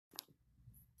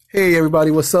Hey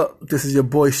everybody, what's up? This is your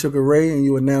boy Sugar Ray, and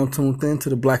you are now tuned in to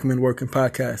the Black Men Working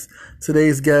Podcast.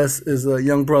 Today's guest is a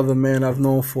young brother, man, I've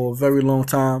known for a very long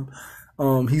time.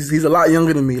 He's a lot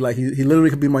younger than me. Like he literally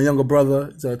could be my younger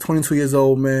brother. He's 22 years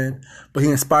old, man, but he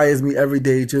inspires me every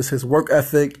day. Just his work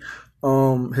ethic,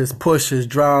 his push, his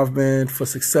drive, man, for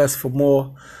success, for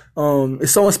more.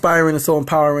 It's so inspiring and so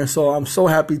empowering. So I'm so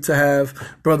happy to have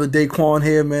brother Daquan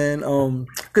here, man.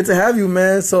 Good to have you,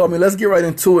 man. So, let's get right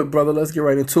into it, brother. Let's get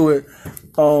right into it.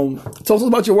 Talk to us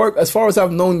about your work. As far as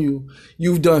I've known you,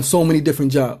 you've done so many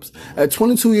different jobs. At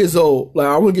 22 years old,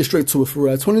 I want to get straight to it for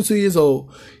real. At 22 years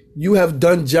old, you have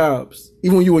done jobs,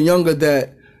 even when you were younger,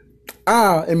 that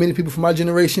I and many people from my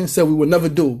generation said we would never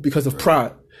do because of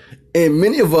pride. And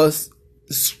many of us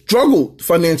struggled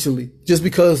financially just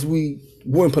because we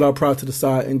wouldn't put our pride to the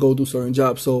side and go do certain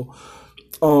jobs. So,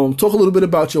 talk a little bit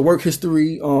about your work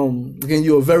history. Again,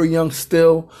 you're very young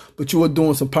still, but you are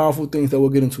doing some powerful things that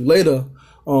we'll get into later.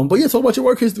 But yeah, talk about your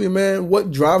work history, man. What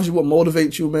drives you? What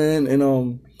motivates you, man?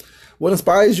 And what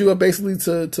inspires you basically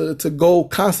to go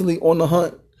constantly on the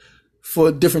hunt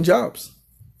for different jobs?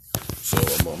 So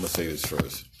I'm gonna say this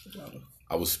first.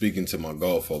 I was speaking to my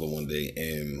godfather one day,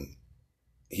 and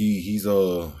he's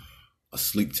a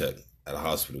sleep tech at a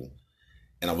hospital.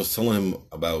 And I was telling him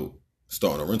about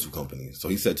starting a rental company. So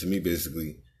he said to me,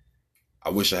 basically, I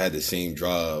wish I had the same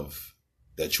drive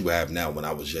that you have now when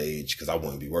I was your age, because I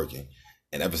wouldn't be working.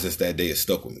 And ever since that day, it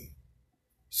stuck with me.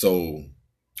 So.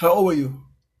 How old were you?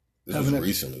 This was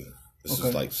recently. This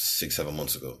was like 6-7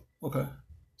 months ago. Okay.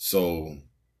 So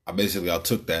I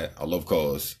took that. I love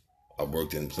cars. I've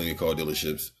worked in plenty of car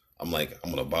dealerships. I'm like,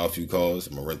 I'm going to buy a few cars.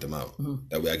 I'm going to rent them out. Mm-hmm.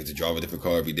 That way I get to drive a different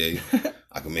car every day.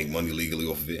 I can make money legally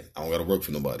off of it. I don't got to work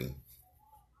for nobody.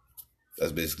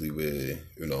 That's basically where,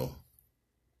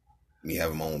 me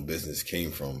having my own business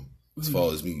came from. As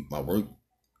far as my work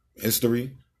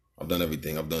history, I've done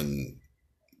everything. I've done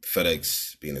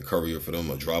FedEx, being a courier for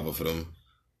them, a driver for them.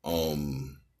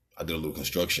 I did a little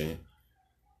construction.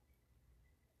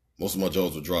 Most of my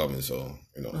jobs were driving, so,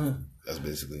 that's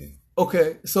basically.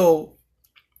 Okay, so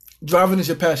driving is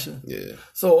your passion. Yeah.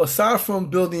 So aside from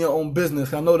building your own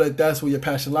business, I know that that's where your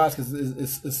passion lies because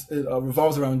it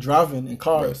revolves around driving and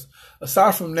cars. Right.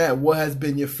 Aside from that, what has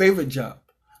been your favorite job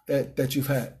that you've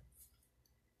had?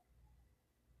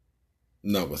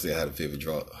 I'm not gonna say I had a favorite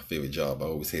job. I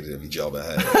always hated every job I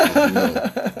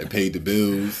had. It paid the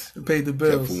bills. It paid the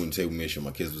bills. Kept food on the table, made sure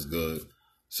my kids was good.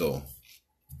 So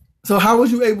how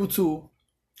was you able to?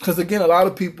 Because again, a lot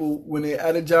of people when they're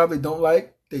at a job they don't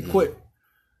like, they quit.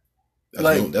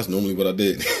 That's normally what I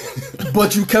did.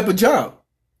 But you kept a job.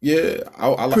 Yeah,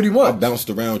 I pretty much. I bounced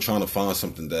around trying to find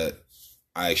something that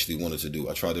I actually wanted to do.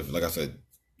 I tried to, like I said,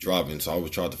 driving. So I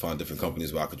always tried to find different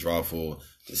companies where I could drive for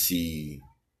to see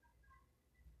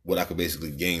what I could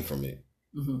basically gain from it.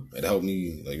 Mm-hmm. It helped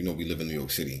me, we live in New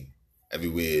York City.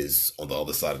 Everywhere is on the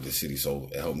other side of the city, so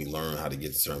it helped me learn how to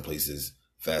get to certain places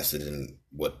faster than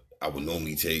what I would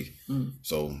normally take. Mm.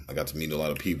 So I got to meet a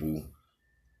lot of people.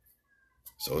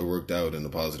 So it worked out in a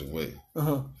positive way.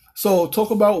 Uh-huh. So talk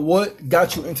about what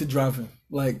got you into driving.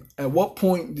 Like, at what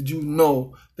point did you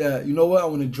know that, I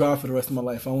want to drive for the rest of my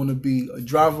life? I want to be a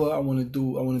driver. I want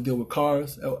to deal with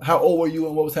cars. How old were you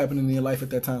and what was happening in your life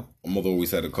at that time? My mother always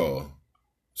had a car.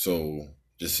 So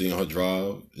just seeing her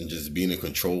drive and just being in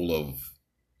control of,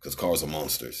 because cars are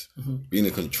monsters, being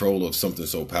in control of something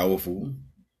so powerful,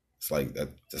 it's like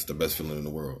that's the best feeling in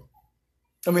the world.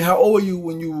 How old were you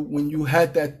when you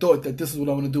had that thought that this is what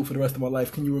I want to do for the rest of my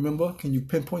life? Can you remember? Can you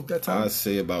pinpoint that time? I'd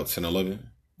say about 10, 11.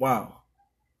 Wow.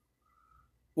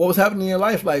 What was happening in your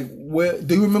life? Like,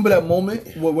 do you remember that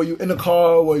moment? Were you in a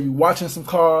car? Were you watching some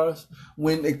cars?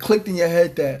 When it clicked in your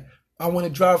head that I want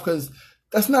to drive? Because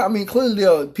that's not, clearly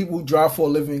there are people who drive for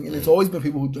a living, and it's always been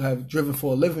people who have driven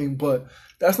for a living, but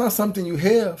that's not something you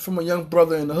hear from a young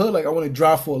brother in the hood, like, I want to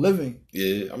drive for a living.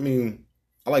 Yeah,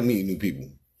 I like meeting new people.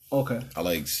 Okay. I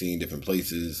like seeing different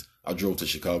places. I drove to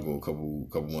Chicago a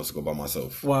couple months ago by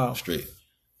myself. Wow. Straight.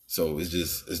 So it's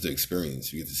the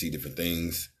experience. You get to see different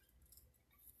things.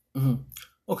 Mm-hmm.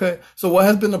 Okay. So what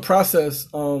has been the process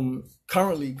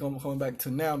currently coming back to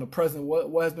now, the present?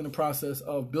 What has been the process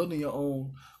of building your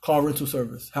own car rental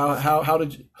service? How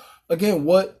did you, again,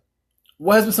 what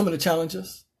has been some of the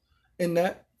challenges in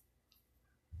that?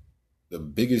 The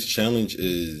biggest challenge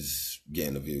is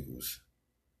getting the vehicles.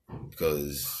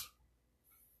 Because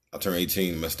I turned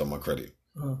 18 and messed up my credit.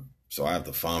 Uh-huh. So I have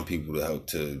to find people to help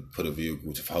to put a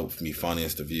vehicle, to help me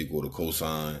finance the vehicle, to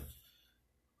co-sign.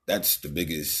 That's the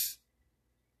biggest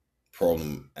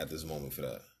problem at this moment for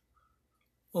that.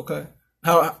 Okay.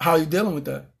 How are you dealing with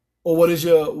that? Or what is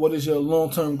your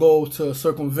long-term goal to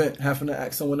circumvent having to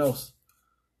ask someone else?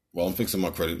 Well, I'm fixing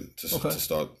my credit to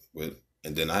start with.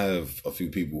 And then I have a few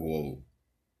people who will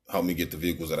help me get the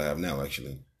vehicles that I have now,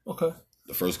 actually. Okay.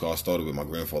 The first car I started with, my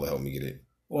grandfather helped me get it.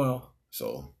 Wow.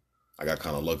 So I got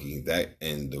kind of lucky. That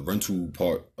and the rental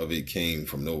part of it came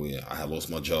from nowhere. I had lost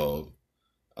my job.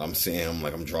 I'm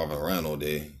driving around all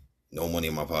day, no money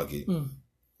in my pocket.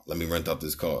 Let me rent out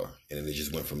this car. And then it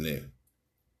just went from there.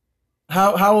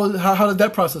 How does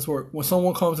that process work? When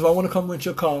someone comes, if I want to come rent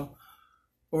your car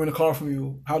or rent a car from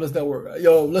you, how does that work?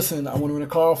 Yo, listen, I want to rent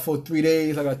a car for 3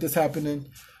 days. I got this happening.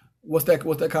 What's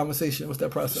that conversation? What's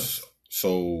that process?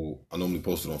 So I normally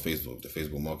post it on Facebook, the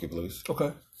Facebook Marketplace.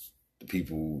 Okay. The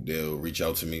people, they'll reach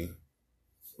out to me.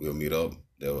 We'll meet up.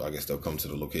 They'll come to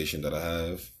the location that I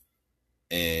have.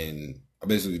 And I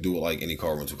basically do it like any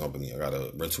car rental company. I got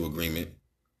a rental agreement,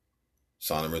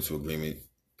 sign a rental agreement,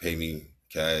 pay me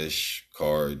cash,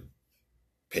 card,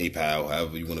 PayPal,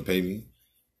 however you want to pay me.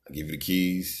 I give you the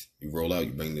keys. You roll out.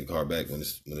 You bring the car back when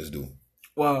it's due.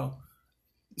 Wow.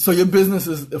 So your business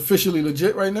is officially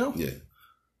legit right now? Yeah.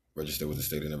 Registered with the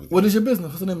state and everything. What is your business?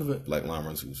 What's the name of it? Black Line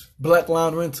Rentals. Black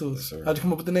Line Rentals. Yes, sir. How'd you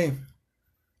come up with the name?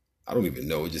 I don't even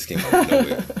know. It just came out of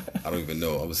nowhere. I don't even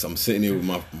know. I'm sitting here with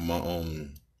my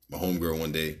homegirl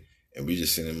one day, and we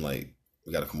just sitting him like,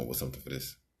 we got to come up with something for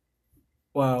this.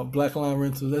 Wow, Black Line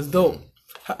Rentals. That's dope.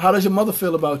 How does your mother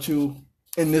feel about you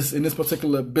in this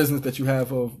particular business that you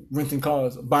have of renting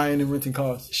cars, buying and renting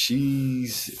cars?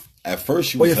 At first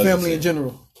she was. Or your hesitant. Family in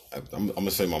general. I'm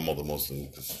gonna say my mother mostly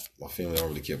because my family don't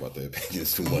really care about their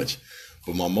opinions too much.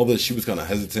 But my mother, she was kind of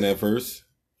hesitant at first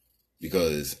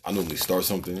because I normally start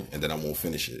something and then I won't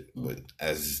finish it. But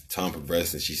as time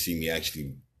progressed and she see me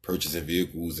actually purchasing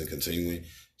vehicles and continuing,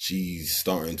 she's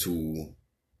starting to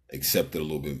accept it a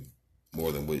little bit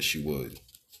more than what she would.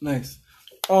 Nice.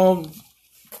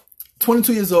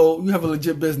 22 years old, you have a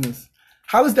legit business.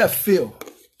 How does that feel?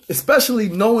 Especially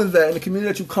knowing that in the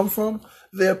community that you come from,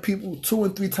 there are people 2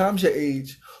 and 3 times your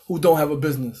age who don't have a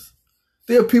business.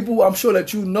 There are people I'm sure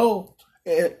that you know,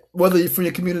 whether you're from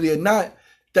your community or not,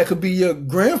 that could be your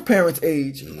grandparents'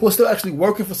 age, who are still actually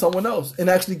working for someone else and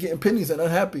actually getting pennies and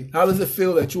unhappy. How does it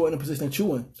feel that you're in a position that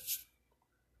you're in?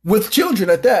 With children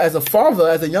at that, as a father,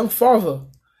 as a young father,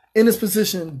 in this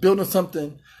position, building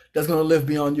something that's going to live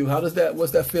beyond you. What's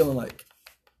that feeling like?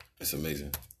 It's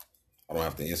amazing. I don't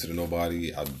have to answer to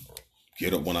nobody. I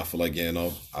get up when I feel like getting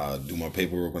up. I do my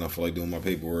paperwork when I feel like doing my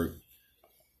paperwork.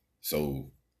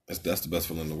 So that's the best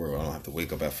feeling in the world. I don't have to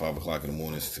wake up at 5 o'clock in the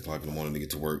morning, 6 o'clock in the morning to get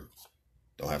to work.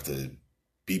 Don't have to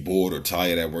be bored or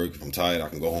tired at work. If I'm tired, I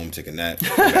can go home, take a nap,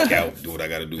 go back out, do what I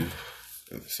got to do.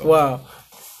 So, wow.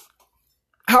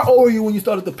 How old were you when you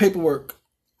started the paperwork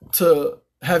to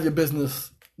have your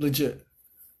business legit?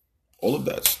 All of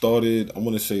that started, I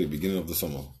want to say, the beginning of the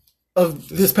summer. Of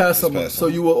this past summer. So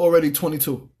you were already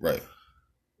 22. Right.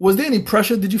 Was there any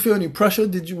pressure? Did you feel any pressure?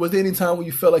 Was there any time when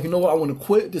you felt like, you know what, I want to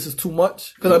quit? This is too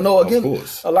much? Because I know, again,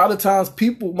 a lot of times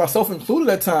people, myself included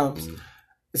at times,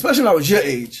 especially when I was your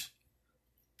age,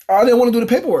 I didn't want to do the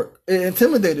paperwork. It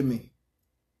intimidated me.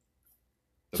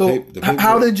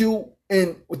 How did you,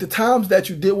 and with the times that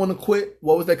you did want to quit,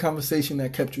 what was that conversation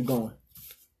that kept you going?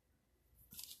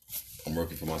 I'm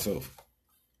working for myself.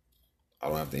 I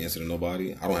don't have to answer to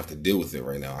nobody. I don't have to deal with it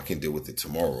right now. I can deal with it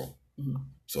tomorrow.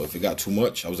 So if it got too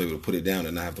much, I was able to put it down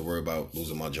and not have to worry about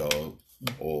losing my job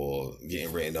or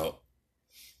getting written up.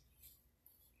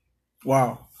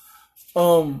 Wow.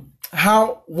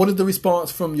 What is the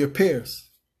response from your peers,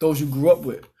 those you grew up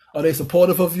with? Are they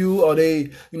supportive of you? Are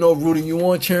they, rooting you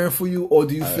on, cheering for you? Or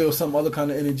do you feel some other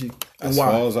kind of energy? And as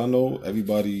why? far as I know,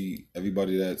 everybody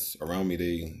that's around me,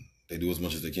 they do as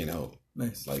much as they can to help.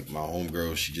 Nice. Like my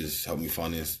homegirl, she just helped me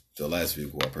finance the last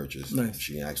vehicle I purchased. Nice.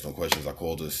 She didn't ask no questions. I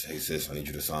called her, hey sis, I need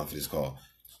you to sign for this car.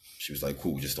 She was like,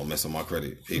 cool, just don't mess up my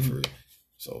credit. Pay for it.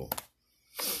 So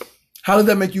how does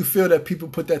that make you feel that people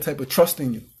put that type of trust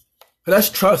in you? That's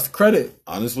trust, credit.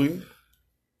 Honestly,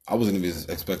 I wasn't even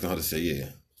expecting her to say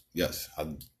yes. I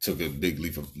took a big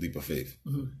leap of faith.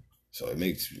 So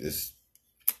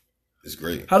it's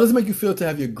great. How does it make you feel to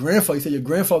have your grandfather? You said your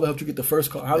grandfather helped you get the first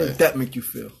car. How did that make you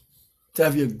feel? To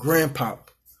have your grandpop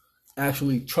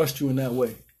actually trust you in that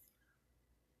way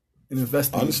and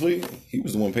invest in you? Honestly, he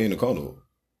was the one paying the car note.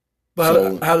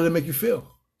 But how did it make you feel?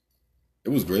 It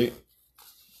was great.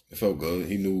 It felt good.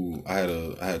 He knew I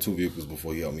had 2 vehicles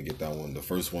before he helped me get that one. The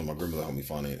first one, my grandmother helped me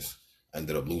finance. I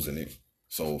ended up losing it.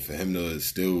 So for him to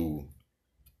still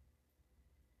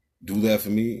do that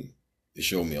for me, it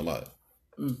showed me a lot.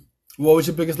 What was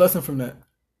your biggest lesson from that?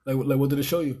 Like what did it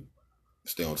show you?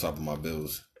 Stay on top of my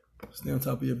bills. Stay on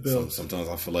top of your bills. Sometimes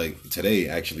I feel like today,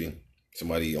 actually,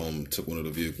 somebody took one of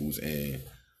the vehicles and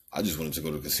I just wanted to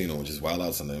go to the casino and just wild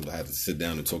out something. But I had to sit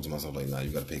down and talk to myself like, nah,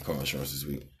 you got to pay car insurance this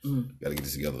week. You got to get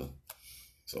this together.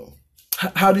 So,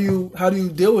 how do you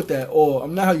deal with that? Or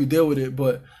not how you deal with it,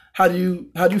 but how do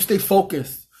you stay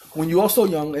focused when you are so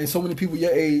young and so many people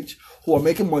your age who are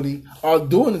making money are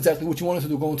doing exactly what you wanted to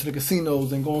do, going to the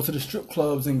casinos and going to the strip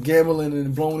clubs and gambling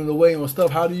and blowing it away on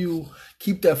stuff? How do you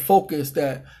keep that focus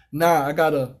that,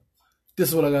 this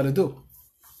is what I gotta do?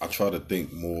 I try to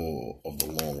think more of the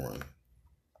long run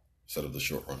instead of the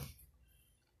short run.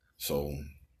 So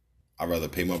I'd rather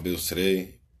pay my bills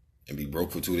today and be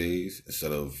broke for 2 days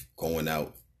instead of going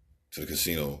out to the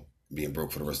casino and being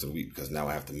broke for the rest of the week, because now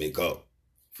I have to make up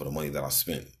for the money that I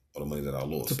spent or the money that I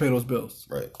lost. To pay those bills.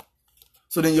 Right.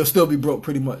 So then you'll still be broke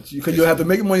pretty much. Because you'll have to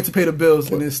make money to pay the bills,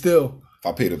 but and then still. If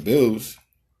I pay the bills,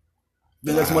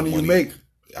 the next money you make.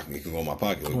 It can go in my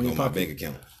pocket. It can go in my bank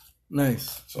account.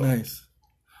 Nice. So. Nice.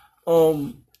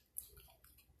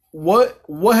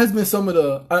 What has been some of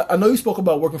the, I know you spoke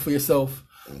about working for yourself,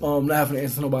 not having to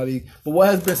answer to nobody, but what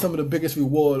has been some of the biggest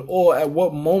reward, or at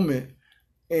what moment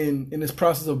in this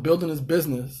process of building this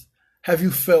business have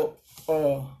you felt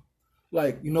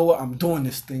like, you know what, I'm doing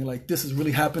this thing, like this is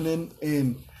really happening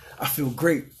and I feel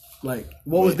great? Like,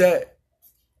 what was that?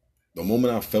 The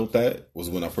moment I felt that was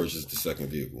when I purchased the second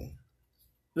vehicle.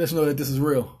 Let's know that this is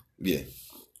real. Yeah,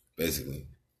 basically.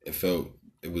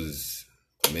 It was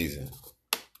amazing.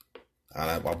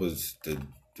 I was the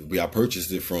way I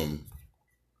purchased it from.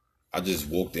 I just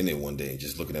walked in it one day,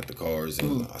 just looking at the cars,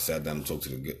 and I sat down and talked to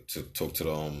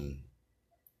the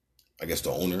I guess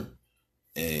the owner,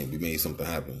 and we made something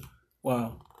happen.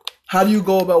 Wow. How do you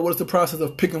go about, what is the process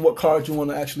of picking what cars you want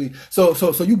to actually? So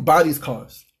you buy these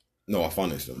cars? No, I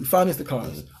finance them. You finance the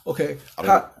cars. Mm-hmm. Okay.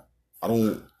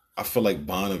 I feel like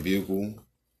buying a vehicle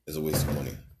is a waste of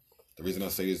money. The reason I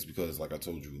say this is because, like I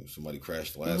told you, somebody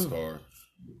crashed the last car.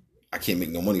 I can't make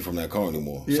no money from that car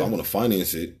anymore. Yeah. So I'm going to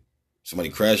finance it. Somebody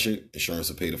crash it, insurance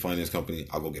will pay the finance company.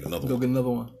 I'll go get another one. Go get another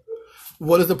one.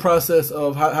 What is the process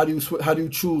of how do you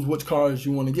choose which cars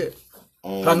you want to get?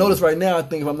 I notice right now, I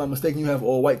think if I'm not mistaken, you have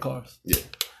all white cars. Yeah.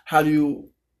 How do you?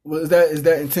 Is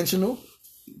that intentional?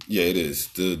 Yeah, it is.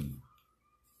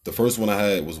 The first one I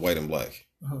had was white and black.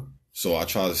 So I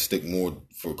try to stick more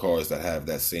for cars that have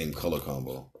that same color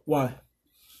combo. Why?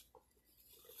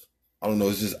 I don't know.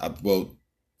 It's just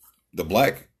the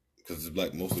black, because it's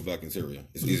black, mostly black interior.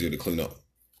 It's easier to clean up.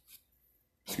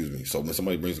 Excuse me. So when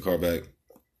somebody brings the car back,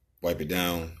 wipe it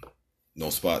down, no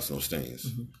spots, no stains.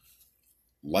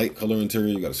 Light color interior,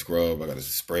 you got to scrub. I got to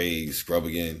spray, scrub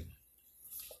again.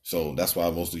 So that's why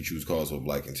I mostly choose cars with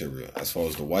black interior. As far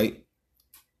as the white,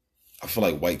 I feel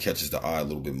like white catches the eye a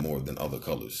little bit more than other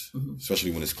colors,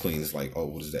 especially when it's clean. It's like, oh,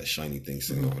 what is that shiny thing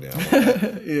sitting over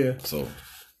there? Yeah. So,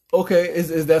 okay,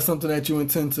 is that something that you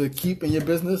intend to keep in your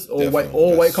business, or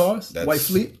white cars, white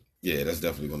fleet? Yeah, that's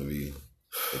definitely going to be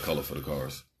the color for the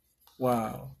cars.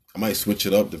 Wow. I might switch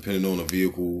it up depending on the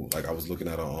vehicle. Like I was looking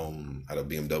at a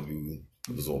BMW,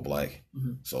 it was all black.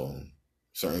 So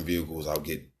certain vehicles I'll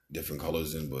get different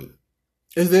colors in, but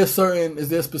is there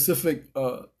a specific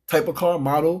type of car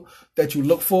model that you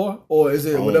look for, or is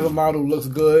it whatever model looks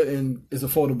good and is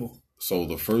affordable? So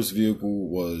the first vehicle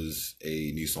was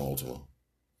a Nissan Altima.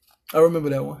 I remember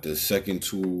that one. The second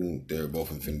two, they're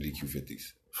both Infiniti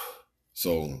Q50s.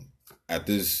 So at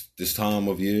this time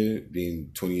of year,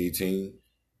 being 2018,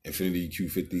 Infiniti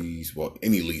Q50s, well,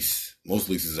 any lease, most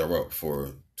leases are up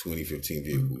for 2015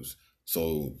 vehicles.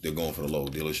 So they're going for the low.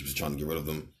 Dealerships are trying to get rid of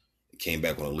them. It came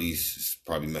back on a lease. It's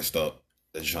probably messed up.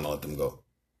 They're just trying to let them go.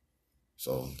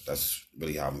 So that's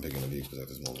really how I'm picking the vehicles at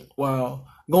this moment. Wow.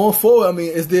 Going forward, I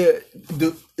mean, is there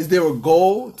a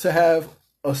goal to have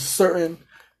a certain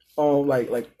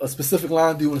like a specific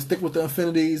line? Do you want to stick with the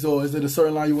Infinitis, or is it a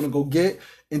certain line you want to go get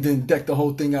and then deck the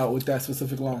whole thing out with that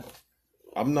specific line?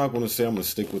 I'm not going to say I'm going to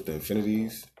stick with the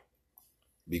Infinitis,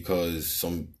 because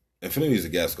some Infiniti is a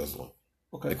gas guzzler.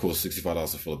 Okay. It costs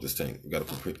 $65 to fill up this tank. You got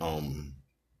to put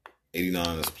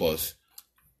 89 is plus.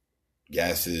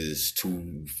 Gas is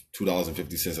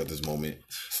 $2.50 at this moment.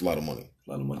 It's a lot of money.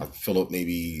 A lot of money. I fill up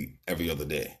maybe every other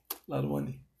day. A lot of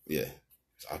money. Yeah.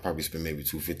 I probably spend maybe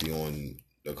 $250 on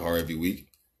the car every week.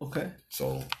 Okay.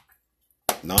 So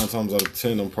 9 times out of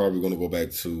 10, I'm probably going to go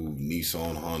back to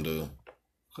Nissan, Honda.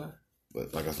 Okay.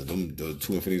 But like I said, the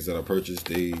two Infinitis that I purchased,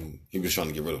 he was trying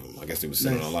to get rid of them. I guess they were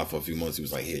sitting on a lot for a few months. He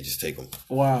was like, here, just take them.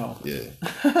 Wow. Yeah.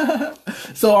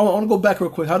 So I want to go back real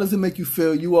quick. How does it make you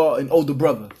feel? You are an older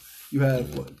brother. You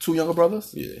have what, 2 younger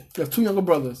brothers? Yeah. You have 2 younger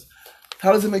brothers.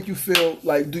 How does it make you feel?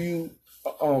 Like, do you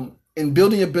in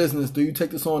building your business, do you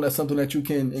take this on as something that you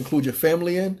can include your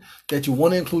family in, that you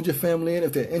want to include your family in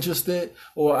if they're interested?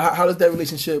 Or how does that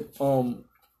relationship, how's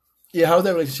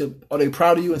that relationship? Are they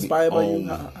proud of you, inspired by you?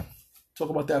 Talk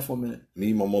about that for a minute.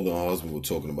 Me, my mother, and my husband were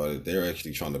talking about it. They're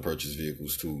actually trying to purchase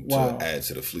vehicles too to add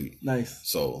to the fleet. Nice.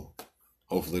 So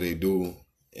hopefully they do,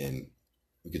 and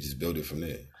we could just build it from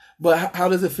there. But how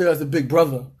does it feel as a big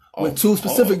brother? With two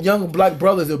specific young black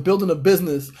brothers, they're building a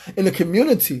business in a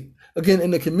community. Again,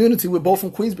 in the community, we're both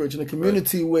from Queensbridge, in a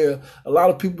community where a lot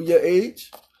of people your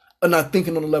age are not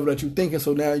thinking on the level that you're thinking.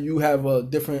 So now you have a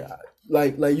different,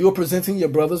 like you're presenting your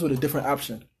brothers with a different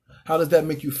option. How does that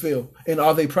make you feel? And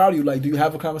are they proud of you? Like, do you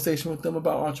have a conversation with them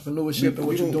about entrepreneurship and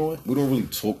what you're doing? We don't really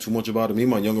talk too much about it. Me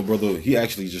and my younger brother, he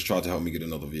actually just tried to help me get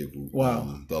another vehicle.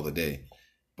 Wow. The other day.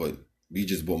 But we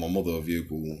just bought my mother a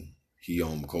vehicle. He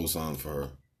co-signed for her.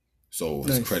 So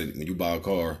his credit, when you buy a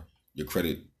car, your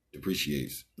credit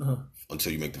depreciates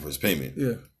until you make the first payment.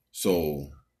 Yeah. So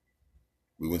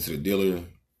we went to the dealer.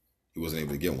 He wasn't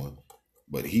able to get one.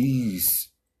 But he's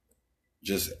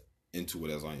just into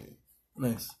it as I am.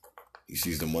 Nice. He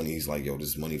sees the money. He's like, yo,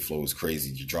 this money flow is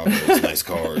crazy. You're driving those nice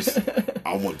cars.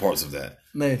 I want parts of that.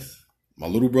 Nice. My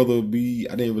little brother, I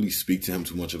didn't really speak to him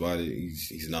too much about it.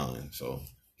 He's 9, so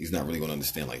he's not really going to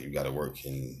understand, like, you got to work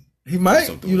and... He might.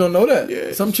 You don't know that.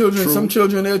 Yeah, some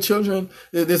children, their children.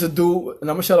 There's a dude, and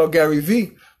I'm gonna shout out Gary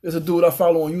V. There's a dude I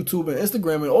follow on YouTube and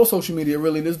Instagram and all social media.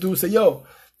 Really, this dude said, "Yo,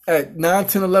 at 9,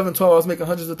 10, 11, 12, I was making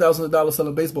hundreds of thousands of dollars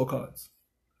selling baseball cards."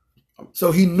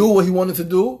 So he knew what he wanted to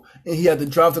do, and he had the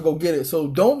drive to go get it. So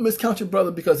don't miscount your brother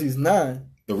because he's 9.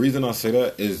 The reason I say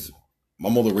that is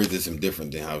my mother raised him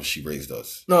different than how she raised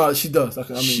us. No, she does. I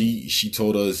mean, she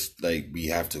told us, like, we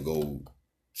have to go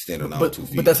stand on our 2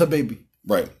 feet. But that's her baby,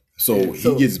 right? So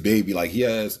he gets baby, like, he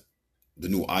has the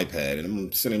new iPad, and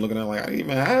I'm sitting there looking at it like, I didn't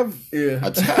even have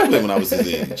a tablet when I was his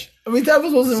age. I mean,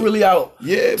 tablets wasn't really out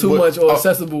too much or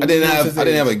accessible. I didn't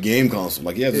have a game console.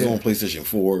 Like, he has his own PlayStation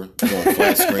 4, his own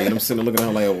flat screen. I'm sitting there looking at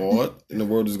it like, well, what in the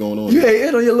world is going on? You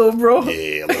hating on your little bro?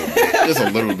 Yeah, a little bit. Just a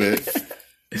little bit.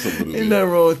 Just a little bit. Ain't nothing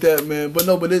wrong with that, man. But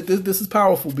no, this is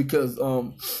powerful because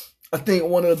I think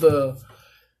one of the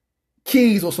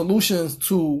keys or solutions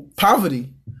to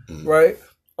poverty, right?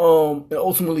 And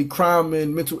ultimately crime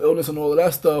and mental illness and all of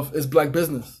that stuff is black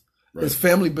business. Right. It's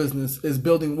family business. It's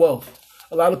building wealth.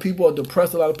 A lot of people are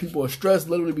depressed. A lot of people are stressed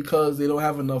literally because they don't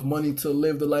have enough money to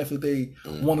live the life that they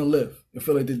want to live and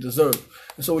feel like they deserve.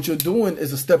 And so what you're doing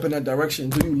is a step in that direction.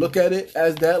 Do you look at it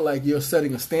as that, like you're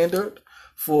setting a standard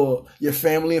for your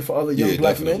family and for other young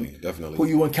black men who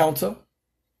you encounter?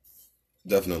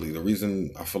 Definitely. The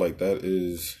reason I feel like that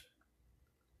is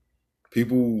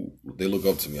people, they look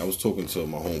up to me. I was talking to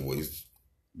my homeboy. He's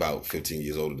about 15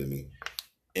 years older than me.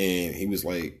 And he was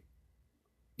like,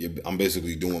 I'm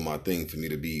basically doing my thing for me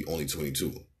to be only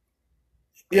 22.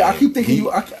 Yeah, and I keep thinking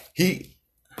he,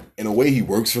 in a way, he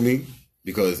works for me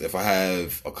because if I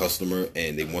have a customer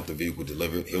and they want the vehicle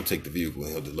delivered, he'll take the vehicle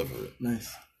and he'll deliver it. Nice.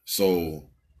 So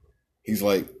he's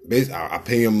like, basically, I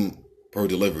pay him per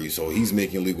delivery. So he's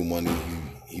making legal money.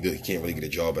 He can't really get a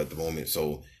job at the moment.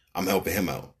 So I'm helping him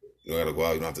out. You don't got to go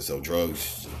out. You don't have to sell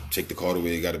drugs. Take the car to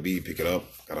where you got to be. Pick it up.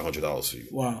 Got $100 for you.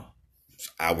 Wow. It's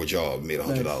our job. Made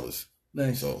 $100.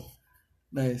 Nice. So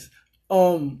nice.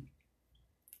 No,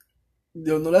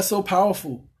 that's so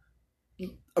powerful.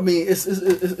 I mean,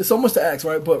 it's so much to ask,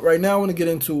 right? But right now, I want to get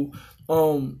into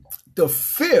the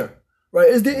fear. Right?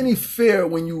 Is there any fear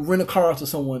when you rent a car out to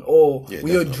someone, or when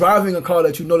you're driving a car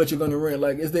that you know that you're going to rent?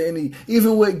 Like, is there any,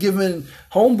 even with giving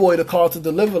homeboy the car to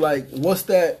deliver? Like, what's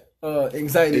that?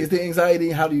 Anxiety. Is there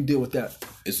anxiety? How do you deal with that?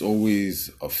 It's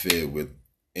always a fear with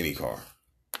any car,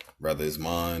 whether it's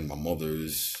mine, my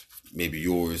mother's, maybe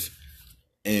yours.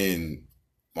 And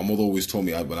my mother always told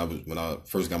me when I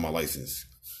first got my license,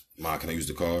 "Ma, can I use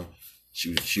the car?"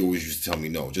 She always used to tell me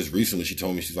no. Just recently, she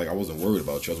told me, she's like, I wasn't worried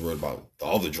about you. I was worried about the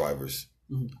other drivers.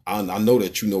 Mm-hmm. I know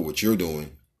that you know what you're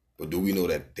doing, but do we know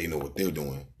that they know what they're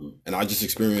doing? Mm-hmm. And I just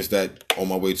experienced that on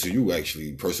my way to you.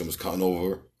 Actually, person was cutting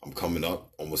over. I'm coming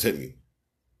up, almost hit me.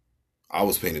 I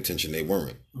was paying attention, they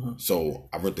weren't. Mm-hmm. So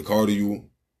I rent the car to you.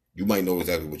 You might know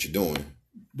exactly what you're doing,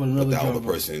 but the other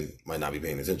person might not be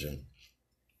paying attention.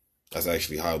 That's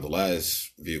actually how the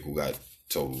last vehicle got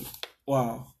totaled.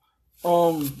 Wow.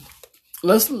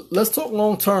 Let's talk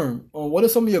long term. What are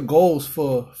some of your goals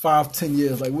for 5-10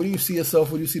 years? Like, where do you see yourself?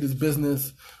 Where do you see this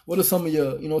business? What are some of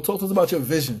your, talk to us about your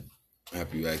vision. I'm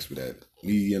happy you asked me that.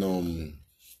 Me and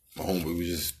my homeboy was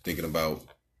just thinking about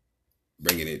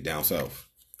bringing it down south.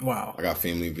 Wow. I got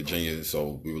family in Virginia,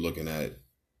 so we were looking at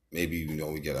maybe,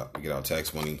 we get our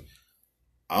tax money.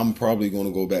 I'm probably going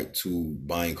to go back to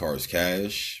buying cars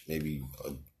cash, maybe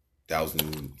a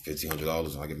 $1,000,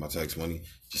 $1,500 when I get my tax money,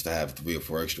 just to have 3 or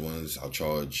 4 extra ones. I'll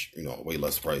charge, a way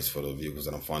less price for the vehicles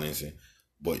that I'm financing,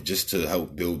 but just to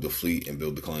help build the fleet and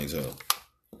build the clientele.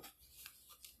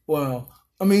 Wow.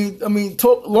 I mean,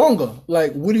 talk longer.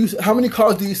 Like, how many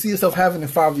cars do you see yourself having in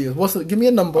 5 years? Give me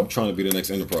a number. I'm trying to be the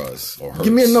next Enterprise or Hertz.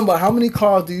 Give me a number. How many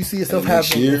cars do you see yourself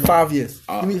having in 5 years?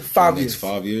 Give me 5 years. Next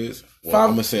 5 years? Well, I'm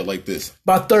going to say it like this.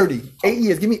 About 30. 8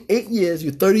 years. Give me 8 years.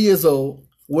 You're 30 years old.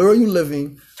 Where are you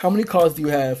living? How many cars do you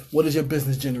have? What is your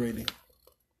business generating?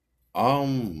 I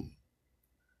want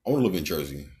to live in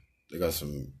Jersey. They got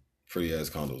some pretty ass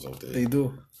condos out there. They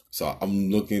do. So I'm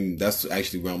looking, that's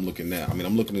actually where I'm looking at. I mean,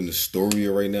 I'm looking in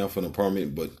Astoria right now for an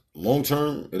apartment, but long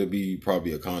term, it'll be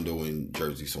probably a condo in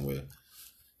Jersey somewhere.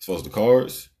 As far as the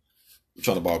cars, I'm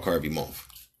trying to buy a car every month.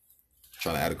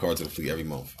 Trying to add a car to the fleet every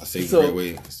month. I save the right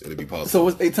way, it'll be positive. So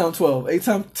what's 8 times 12? 8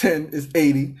 times 10 is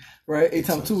 80, right? 8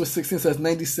 times 2 is 16, so that's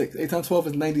 96. 8 times 12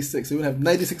 is 96. So you would have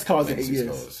 96 cars in 8 years.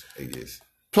 Cars, 8 years.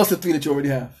 Plus the 3 that you already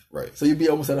have. Right. So you'd be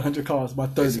almost at 100 cars by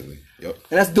 30. Basically, yep.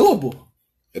 And that's doable.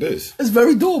 It is. It's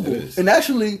very doable. It is. And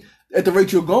actually, at the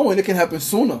rate you're going, it can happen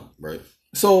sooner. Right.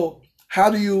 So how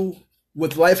do you,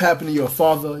 with life happening, you're a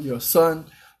father, you're a son,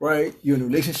 right? You're in a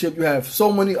relationship, you have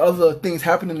so many other things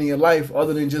happening in your life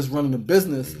other than just running a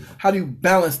business. Mm-hmm. How do you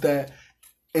balance that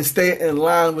and stay in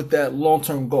line with that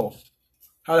long-term goal?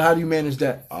 How do you manage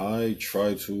that? I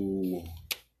try to...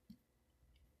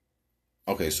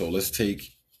 Okay, so let's take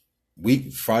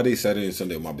Friday, Saturday, and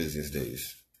Sunday are my busiest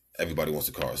days. Everybody wants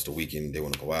a car. It's the weekend. They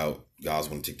want to go out. Guys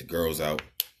want to take the girls out.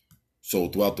 So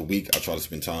throughout the week, I try to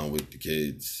spend time with the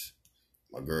kids,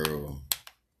 my girl.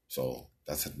 So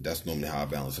that's normally how I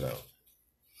balance it out.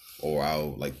 Or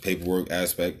I'll, like, paperwork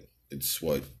aspect, it's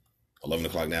 11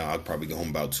 o'clock now. I'll probably get home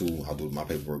about 2. I'll do my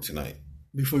paperwork tonight.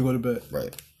 Before you go to bed?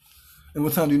 Right. And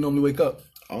what time do you normally wake up?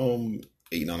 8,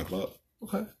 9 o'clock.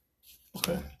 Okay.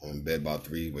 So I'm in bed by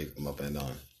 3, I'm up at 9.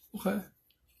 Okay.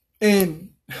 And...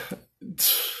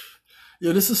 Yo,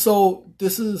 I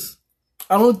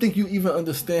don't think you even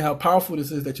understand how powerful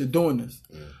this is that you're doing this.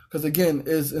 Because again,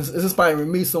 it's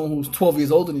inspiring me, someone who's 12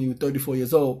 years older than you, 34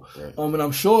 years old. Right. And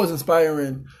I'm sure it's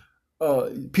inspiring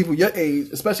people your age,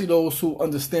 especially those who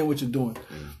understand what you're doing.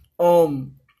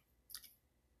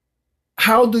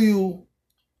 How do you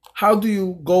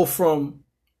go from,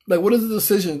 like, what is the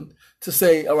decision to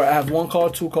say, all right, I have 1 car,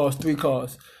 2 cars, 3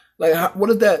 cars? Like, what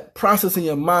is that process in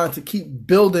your mind to keep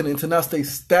building and to not stay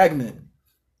stagnant?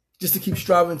 Just to keep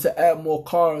striving to add more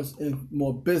cars and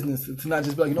more business. To not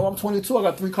just be like, I'm 22, I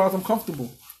got 3 cars, I'm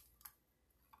comfortable.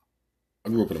 I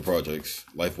grew up in the projects.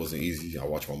 Life wasn't easy. I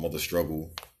watched my mother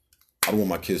struggle. I don't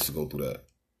want my kids to go through that.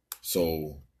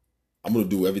 So I'm going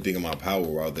to do everything in my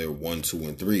power out there, 1, 2,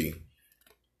 and 3,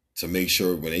 to make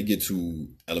sure when they get to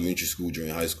elementary school,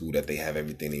 junior high school, that they have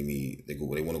everything they need. They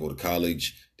want to go to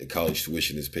college, the college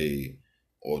tuition is paid,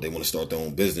 or they want to start their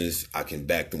own business, I can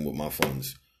back them with my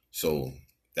funds. So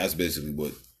that's basically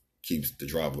what keeps the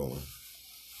drive going.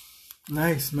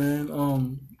 Nice, man.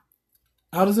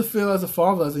 How does it feel as a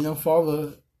father, as a young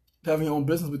father, having your own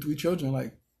business with 3 children?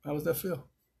 Like, how does that feel?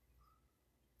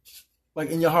 Like,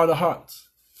 in your heart of hearts?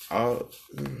 How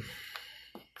do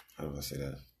I say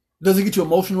that? Does it get you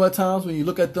emotional at times when you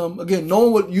look at them? Again,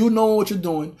 knowing what you're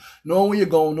doing, knowing where you're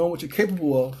going, knowing what you're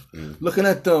capable of, looking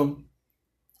at them,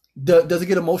 does it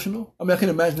get emotional? I mean, I can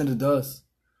imagine that it does.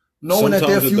 Knowing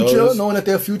that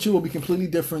their future will be completely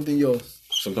different than yours.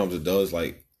 Sometimes it does.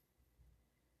 Like,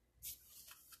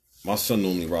 my son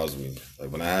normally rides with me.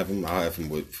 Like, when I have him, I'll have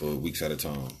him for weeks at a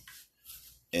time.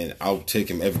 And I'll take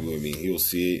him everywhere with me. He'll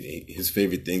see it. His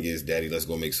favorite thing is, Daddy, let's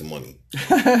go make some money.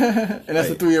 And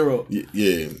that's a 3-year-old.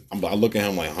 Yeah. I look at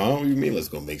him like, huh? What do you mean, let's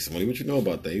go make some money? What you know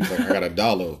about that? He's like, I got $1.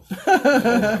 Oh,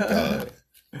 my God.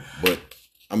 But,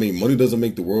 I mean, money doesn't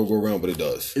make the world go around, but it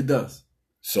does. It does.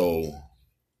 So,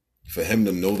 for him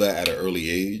to know that at an early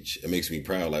age, it makes me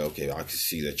proud. Like, okay, I can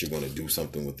see that you're going to do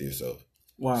something with yourself.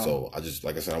 Wow. So,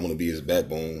 like I said, I want to be his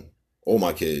backbone. All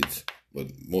my kids, but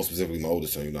more specifically my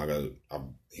oldest son,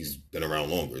 he's been around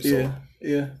longer. So,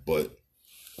 yeah. But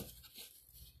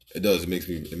it does. It makes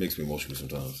me emotional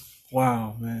sometimes.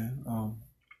 Wow, man.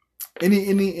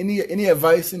 Any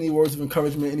advice, any words of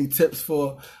encouragement, any tips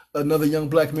for another young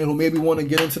black man who maybe want to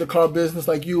get into the car business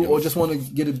like you, or just want to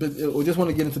get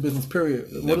into business? Period.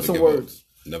 What are some words?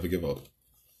 Never give up.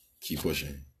 Keep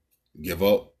pushing. Give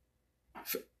up.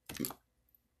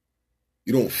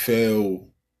 You don't fail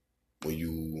when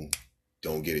you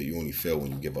don't get it. You only fail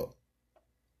when you give up.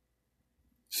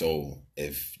 So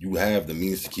if you have the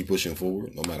means to keep pushing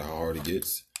forward, no matter how hard it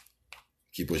gets,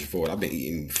 keep pushing forward. I've been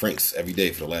eating Frank's every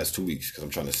day for the last 2 weeks because I'm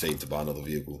trying to save to buy another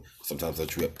vehicle. Sometimes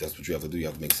that's what you have to do. You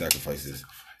have to make sacrifices.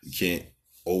 You can't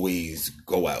always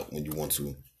go out when you want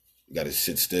to. You got to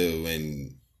sit still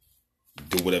and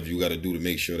do whatever you got to do to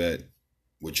make sure that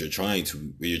where you're trying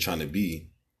to be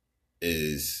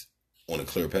is on a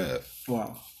clear path.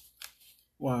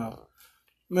 Wow.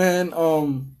 Man,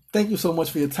 thank you so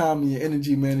much for your time and your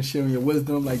energy, man, and sharing your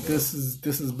wisdom. Like this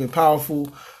has been powerful.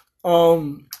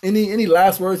 Any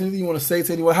last words, anything you want to say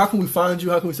to anyone? How can we find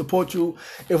you? How can we support you?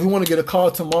 If we want to get a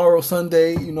call tomorrow,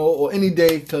 Sunday, or any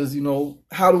day, because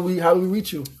how do we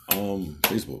reach you?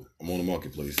 Facebook. I'm on the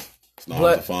marketplace. It's not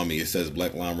hard to find me. It says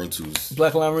Black Line Rentals.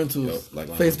 Black Line Rentals. Yep, Black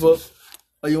Line Facebook. Rentals.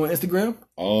 Are you on Instagram?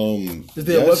 Is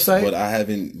there a website? But I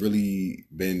haven't really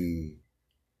been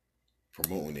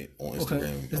promoting it on Instagram.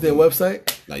 Okay. Is there a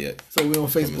website? Not yet. So we're on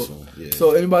Facebook. Yeah.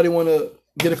 So anybody want to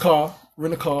get a car,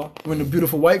 rent a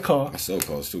beautiful white car. I sell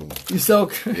cars too. You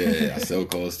sell? Yeah, I sell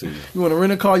cars too. You want to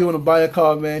rent a car, you want to buy a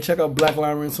car, man, check out Black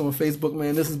Line Rental on Facebook,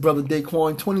 man. This is Brother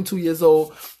Daquan, 22 years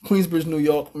old, Queensbridge, New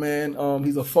York, man.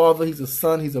 He's a father, he's a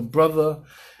son, he's a brother.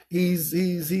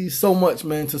 He's so much,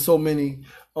 man, to so many.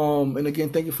 And again,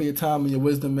 thank you for your time and your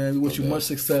wisdom, man. We wish you much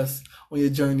success on your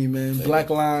journey, man. Black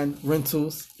Line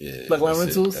Rentals. Yeah. Black Line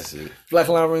Rentals. That's it. Black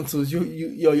Line Rentals.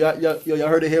 Y'all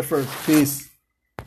heard it here first. Peace.